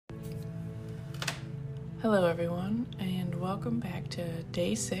Hello, everyone, and welcome back to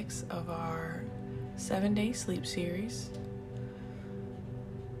day 6 of our 7-day sleep series.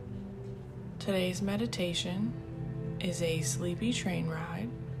 Today's meditation is a sleepy train ride,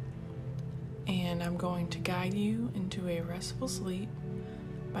 and I'm going to guide you into a restful sleep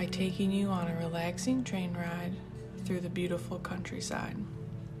by taking you on a relaxing train ride through the beautiful countryside.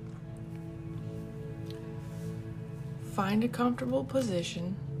 Find a comfortable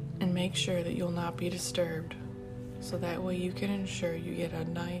position and make sure that you'll not be disturbed, so that way you can ensure you get a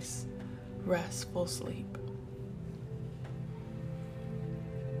nice, restful sleep.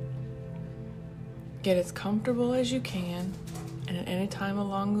 Get as comfortable as you can, and at any time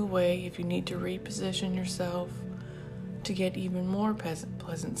along the way, if you need to reposition yourself to get even more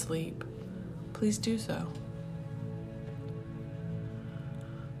pleasant sleep, please do so.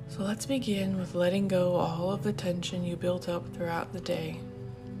 So let's begin with letting go all of the tension you built up throughout the day.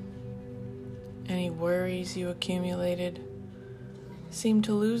 Any worries you accumulated seem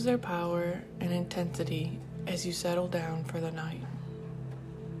to lose their power and intensity as you settle down for the night.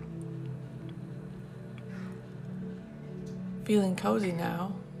 Feeling cozy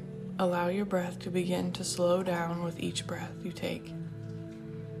now, allow your breath to begin to slow down with each breath you take.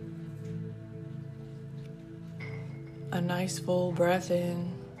 A nice full breath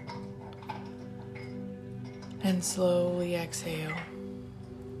in, and slowly exhale.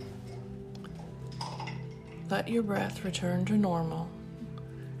 Let your breath return to normal,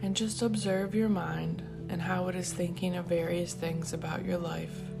 and just observe your mind and how it is thinking of various things about your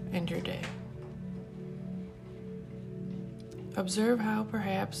life and your day. Observe how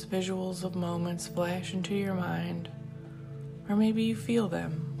perhaps visuals of moments flash into your mind, or maybe you feel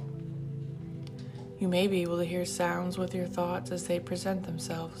them. You may be able to hear sounds with your thoughts as they present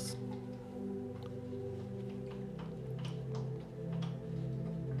themselves.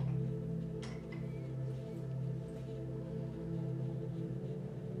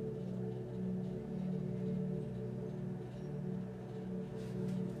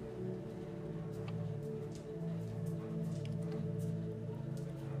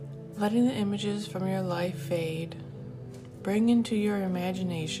 Letting the images from your life fade, bring into your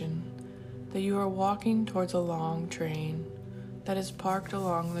imagination that you are walking towards a long train that is parked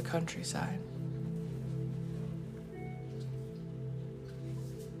along the countryside.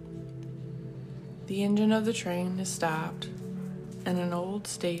 The engine of the train is stopped in an old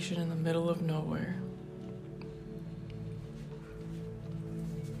station in the middle of nowhere.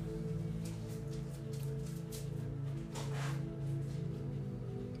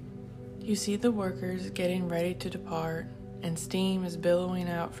 You see the workers getting ready to depart, and steam is billowing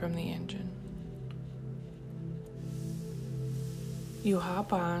out from the engine. You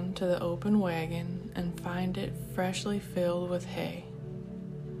hop on to the open wagon and find it freshly filled with hay.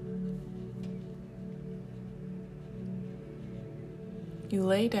 You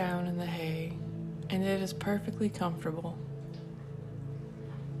lay down in the hay, and it is perfectly comfortable.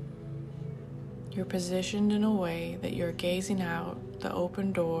 You're positioned in a way that you're gazing out the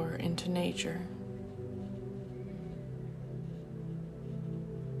open door into nature.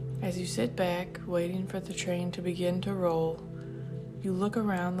 As you sit back, waiting for the train to begin to roll, you look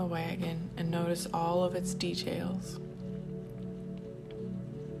around the wagon and notice all of its details.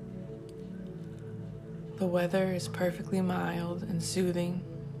 The weather is perfectly mild and soothing.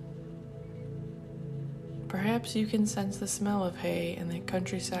 Perhaps you can sense the smell of hay and the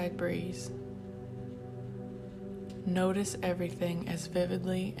countryside breeze. Notice everything as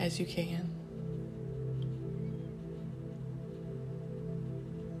vividly as you can.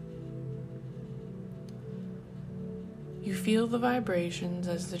 You feel the vibrations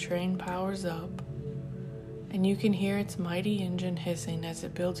as the train powers up, and you can hear its mighty engine hissing as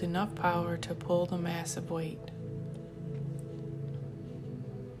it builds enough power to pull the massive weight.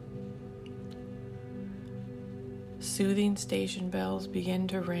 Soothing station bells begin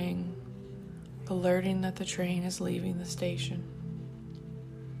to ring, alerting that the train is leaving the station.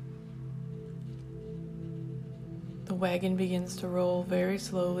 The wagon begins to roll very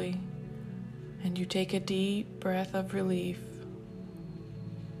slowly, and you take a deep breath of relief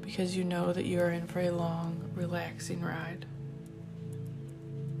because you know that you are in for a long, relaxing ride.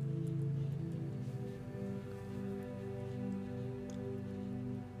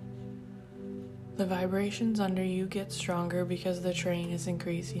 The vibrations under you get stronger because the train is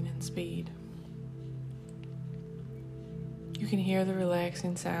increasing in speed. You can hear the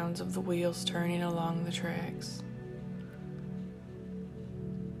relaxing sounds of the wheels turning along the tracks.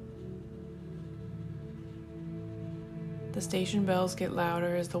 The station bells get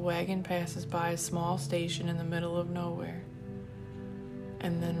louder as the wagon passes by a small station in the middle of nowhere,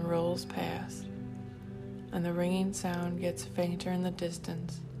 and then rolls past, and the ringing sound gets fainter in the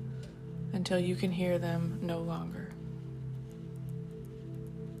distance until you can hear them no longer.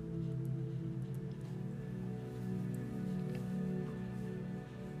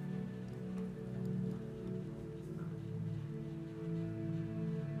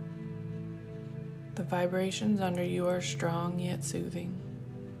 The vibrations under you are strong yet soothing.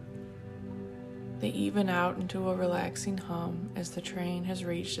 They even out into a relaxing hum as the train has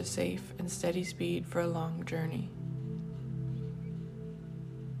reached a safe and steady speed for a long journey.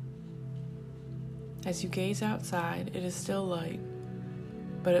 As you gaze outside, it is still light,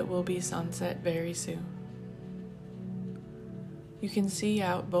 but it will be sunset very soon. You can see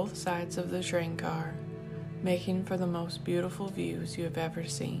out both sides of the train car, making for the most beautiful views you have ever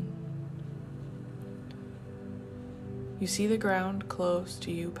seen. You see the ground close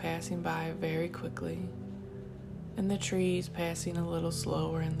to you passing by very quickly, and the trees passing a little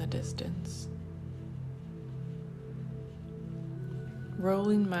slower in the distance.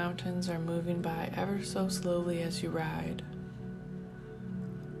 Rolling mountains are moving by ever so slowly as you ride.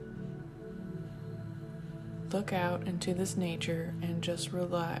 Look out into this nature and just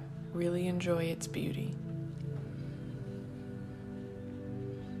really enjoy its beauty.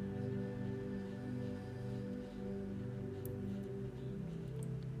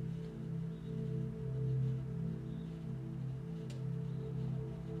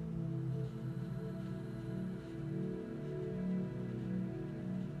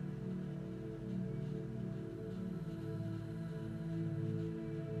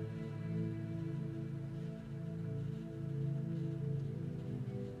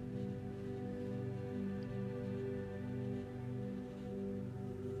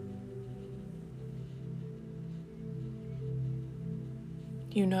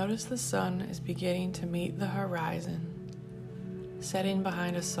 You notice the sun is beginning to meet the horizon, setting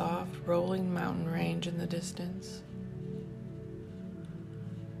behind a soft, rolling mountain range in the distance.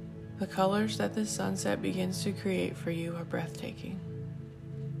 The colors that the sunset begins to create for you are breathtaking.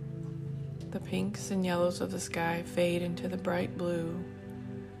 The pinks and yellows of the sky fade into the bright blue,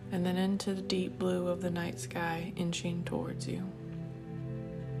 and then into the deep blue of the night sky inching towards you.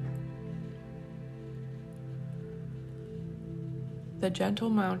 The gentle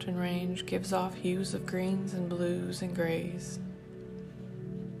mountain range gives off hues of greens and blues and grays.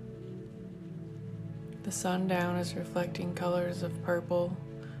 The sundown is reflecting colors of purple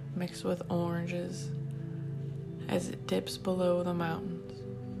mixed with oranges as it dips below the mountains.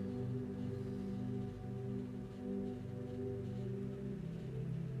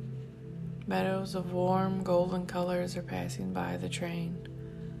 Meadows of warm golden colors are passing by the train,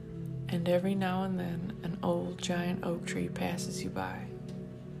 and every now and then an old giant oak tree passes you by,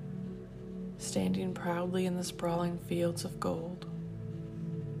 standing proudly in the sprawling fields of gold.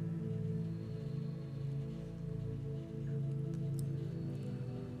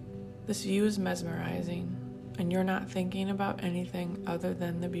 This view is mesmerizing, and you're not thinking about anything other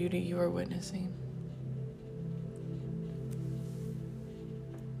than the beauty you are witnessing.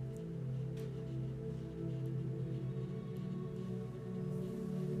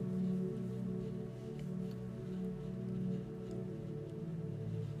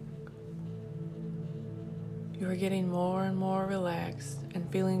 You are getting more and more relaxed and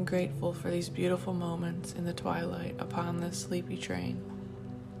feeling grateful for these beautiful moments in the twilight upon this sleepy train.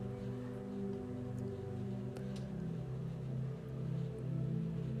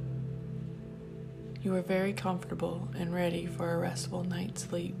 You are very comfortable and ready for a restful night's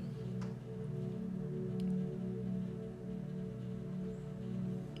sleep.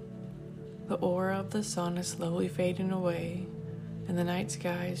 The aura of the sun is slowly fading away, and the night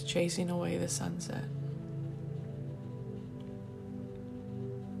sky is chasing away the sunset.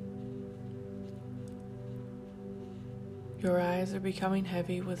 Your eyes are becoming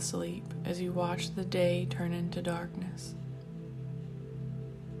heavy with sleep as you watch the day turn into darkness.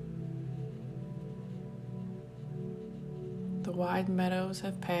 The wide meadows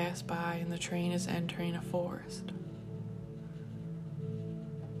have passed by and the train is entering a forest.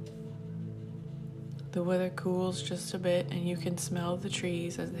 The weather cools just a bit and you can smell the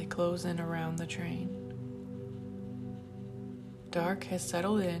trees as they close in around the train. Dark has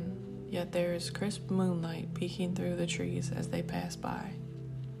settled in, yet there is crisp moonlight peeking through the trees as they pass by.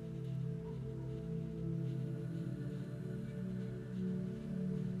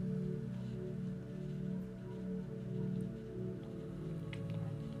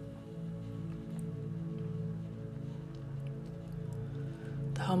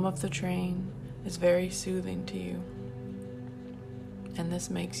 The hum of the train is very soothing to you, and this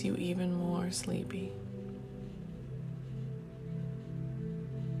makes you even more sleepy.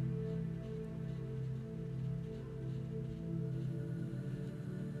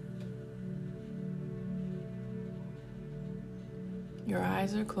 Your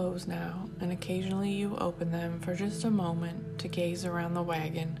eyes are closed now, and occasionally you open them for just a moment to gaze around the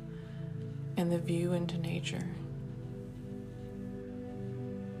wagon and the view into nature.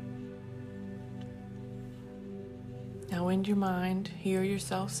 Now in your mind, hear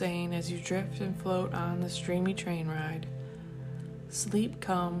yourself saying as you drift and float on the streamy train ride, "Sleep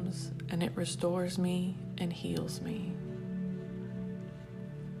comes and it restores me and heals me."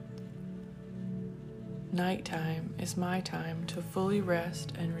 Nighttime is my time to fully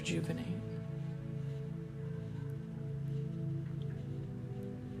rest and rejuvenate.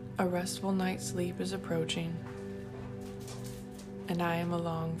 A restful night's sleep is approaching, and I am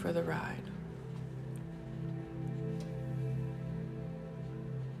along for the ride.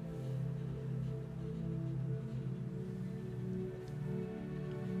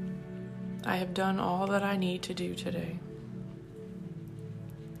 I have done all that I need to do today.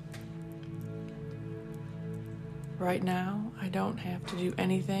 Right now, I don't have to do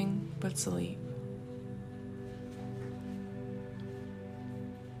anything but sleep.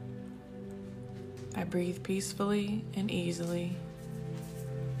 I breathe peacefully and easily,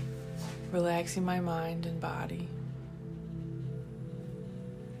 relaxing my mind and body.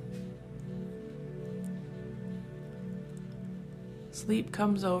 Sleep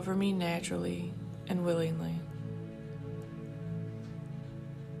comes over me naturally and willingly.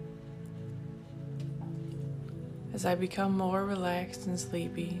 As I become more relaxed and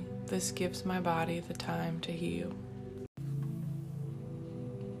sleepy, this gives my body the time to heal.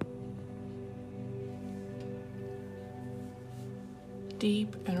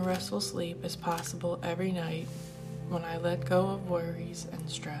 Deep and restful sleep is possible every night when I let go of worries and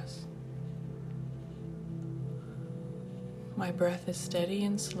stress. My breath is steady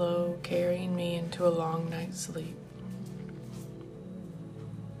and slow, carrying me into a long night's sleep.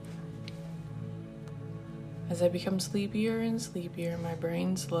 As I become sleepier and sleepier, my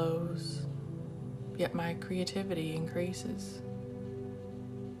brain slows, yet my creativity increases.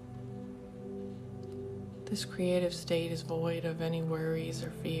 This creative state is void of any worries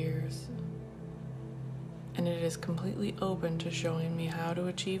or fears, and it is completely open to showing me how to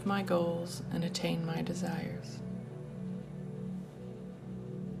achieve my goals and attain my desires.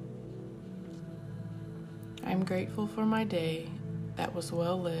 I am grateful for my day that was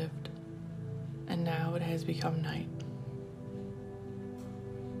well lived, and now it has become night.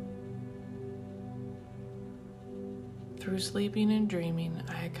 Through sleeping and dreaming,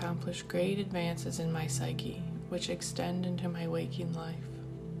 I accomplish great advances in my psyche, which extend into my waking life.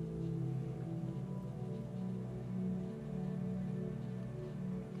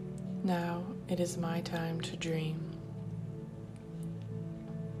 Now it is my time to dream.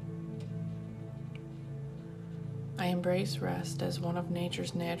 I embrace rest as one of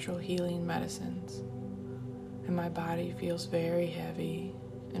nature's natural healing medicines, and my body feels very heavy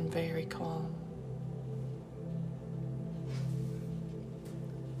and very calm.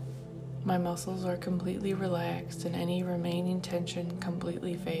 My muscles are completely relaxed and any remaining tension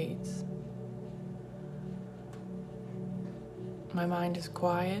completely fades. My mind is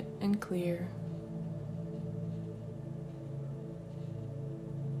quiet and clear.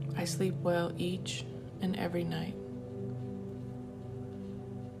 I sleep well each and every night.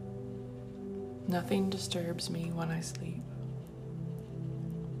 Nothing disturbs me when I sleep.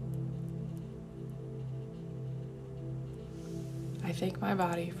 I thank my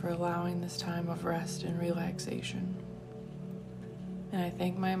body for allowing this time of rest and relaxation. And I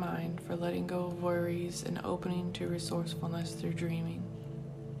thank my mind for letting go of worries and opening to resourcefulness through dreaming.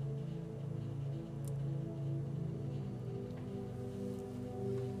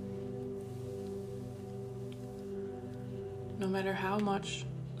 No matter how much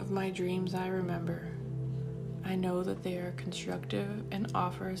of my dreams I remember, I know that they are constructive and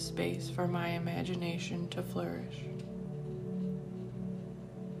offer a space for my imagination to flourish.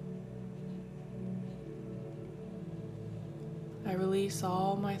 I release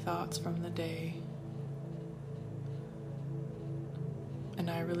all my thoughts from the day, and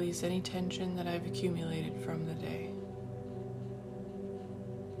I release any tension that I've accumulated from the day.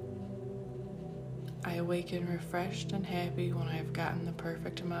 I awaken refreshed and happy when I have gotten the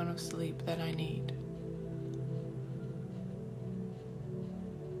perfect amount of sleep that I need.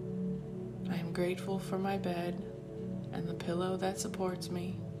 I am grateful for my bed and the pillow that supports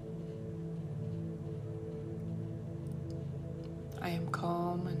me. I am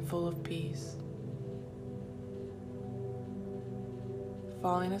calm and full of peace.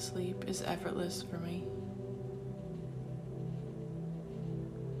 Falling asleep is effortless for me.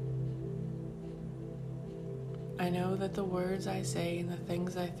 I know that the words I say and the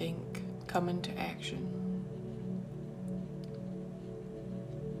things I think come into action.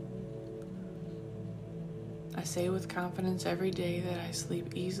 say with confidence every day that I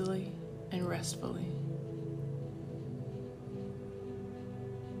sleep easily and restfully.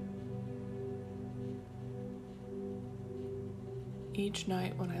 Each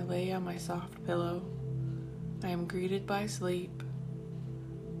night when I lay on my soft pillow, I am greeted by sleep,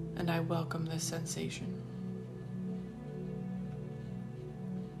 and I welcome this sensation.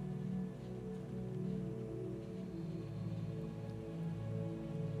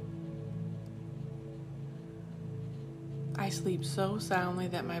 I sleep so soundly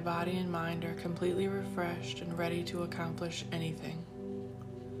that my body and mind are completely refreshed and ready to accomplish anything.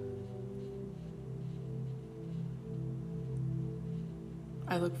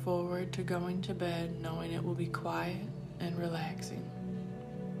 I look forward to going to bed knowing it will be quiet and relaxing.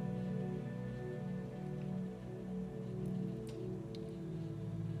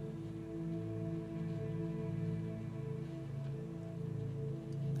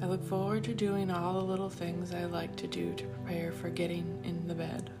 I look forward to doing all the little things I like to do to prepare for getting in the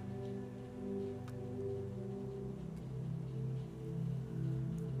bed.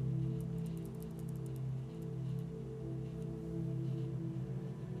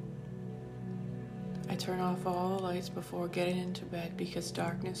 I turn off all the lights before getting into bed because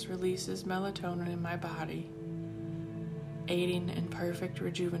darkness releases melatonin in my body, aiding in perfect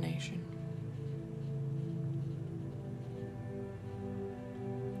rejuvenation.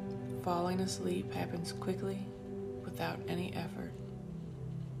 Falling asleep happens quickly, without any effort.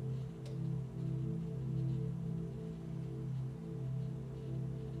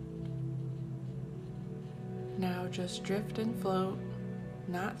 Now just drift and float,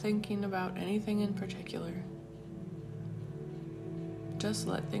 not thinking about anything in particular. Just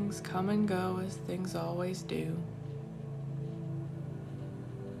let things come and go as things always do.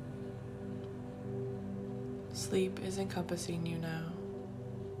 Sleep is encompassing you now.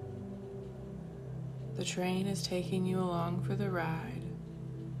 The train is taking you along for the ride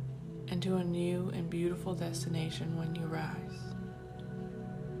and to a new and beautiful destination when you rise.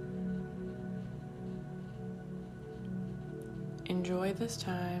 Enjoy this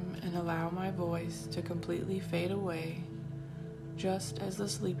time and allow my voice to completely fade away just as the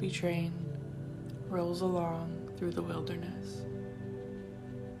sleepy train rolls along through the wilderness.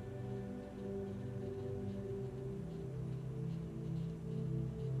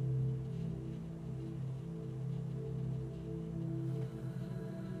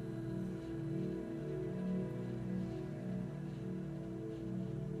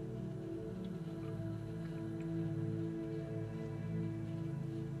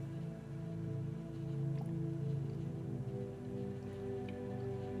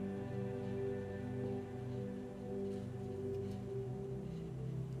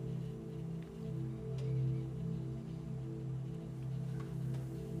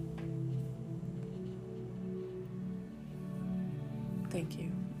 Thank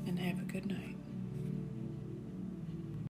you, and have a good night.